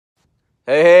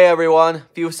Hey everyone!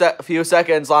 Few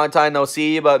seconds, long time no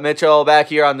see, but Mitchell back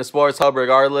here on the Sports Hub.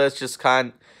 Regardless, just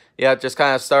kind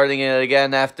of starting it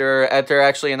again after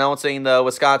actually announcing the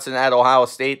Wisconsin at Ohio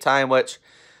State time, which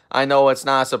I know it's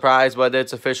not a surprise, but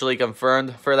it's officially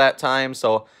confirmed for that time.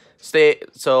 So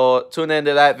tune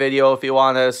into that video if you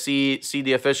want to see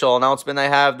the official announcement I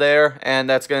have there, and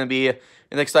that's going to be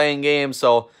an exciting game.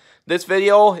 So this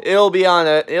video, it'll be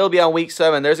on week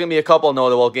 7. There's going to be a couple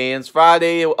notable games.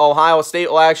 Friday, Ohio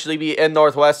State will actually be in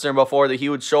Northwestern before the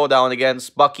huge showdown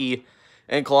against Bucky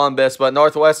in Columbus. But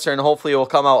Northwestern hopefully will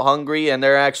come out hungry, and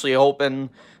they're actually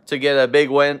hoping to get a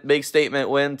big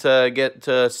statement win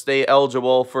to stay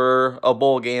eligible for a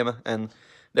bowl game. And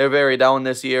they're very down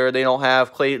this year. They don't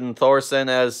have Clayton Thorson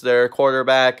as their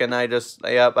quarterback, and I just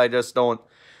don't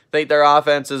think their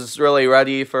offense is really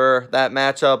ready for that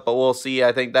matchup, but we'll see.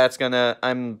 I think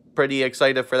I'm pretty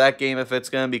excited for that game if it's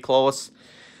gonna be close.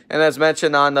 And as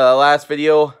mentioned on the last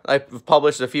video I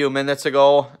published a few minutes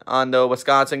ago on the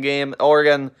Wisconsin game,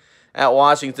 Oregon at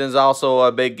Washington is also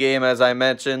a big game, as I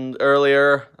mentioned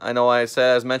earlier. I know I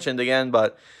said as mentioned again,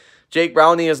 but Jake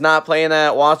Browning is not playing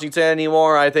at Washington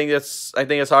anymore. I think it's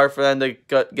hard for them to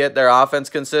get their offense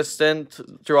consistent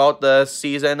throughout the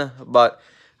season, but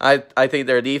I think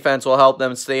their defense will help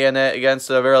them stay in it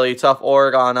against a really tough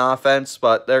Oregon offense,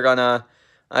 but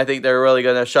I think they're really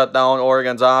gonna shut down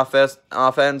Oregon's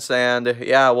offense, and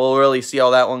yeah, we'll really see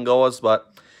how that one goes.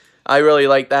 But I really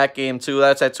like that game too.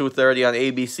 That's at 2:30 on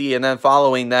ABC, and then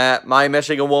following that, my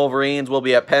Michigan Wolverines will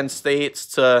be at Penn State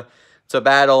to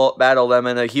battle them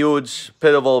in a huge,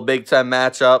 pivotal Big Ten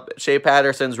matchup. Shea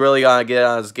Patterson's really gonna get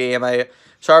on his game.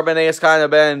 Charbonnet's kind of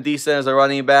been decent as a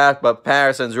running back, but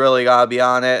Patterson's really got to be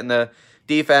on it. And the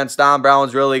defense, Don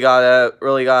Brown's really got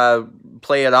to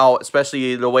play it out,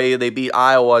 especially the way they beat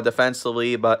Iowa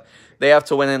defensively. But they have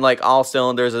to win in like all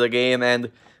cylinders of the game,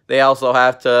 and they also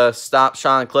have to stop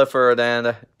Sean Clifford.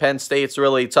 And Penn State's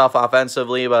really tough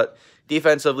offensively, but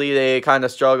defensively they kind of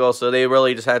struggle. So they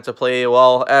really just had to play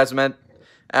well,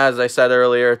 as I said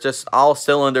earlier, just all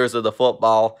cylinders of the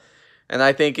football. And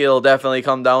I think it'll definitely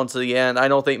come down to the end. I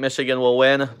don't think Michigan will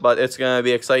win, but it's going to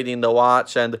be exciting to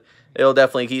watch, and it'll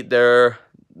definitely keep their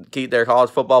college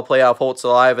football playoff hopes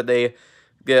alive if they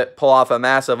pull off a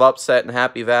massive upset in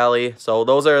Happy Valley. So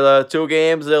those are the two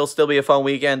games. It'll still be a fun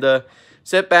weekend to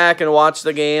sit back and watch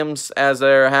the games as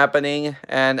they're happening,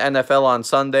 and NFL on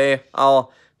Sunday.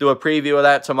 I'll do a preview of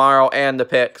that tomorrow and the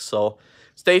picks. So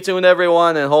stay tuned,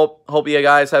 everyone, and hope you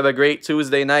guys have a great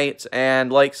Tuesday night.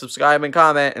 And like, subscribe, and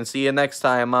comment, and see you next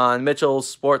time on Mitchell's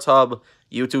Sports Hub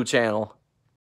YouTube channel.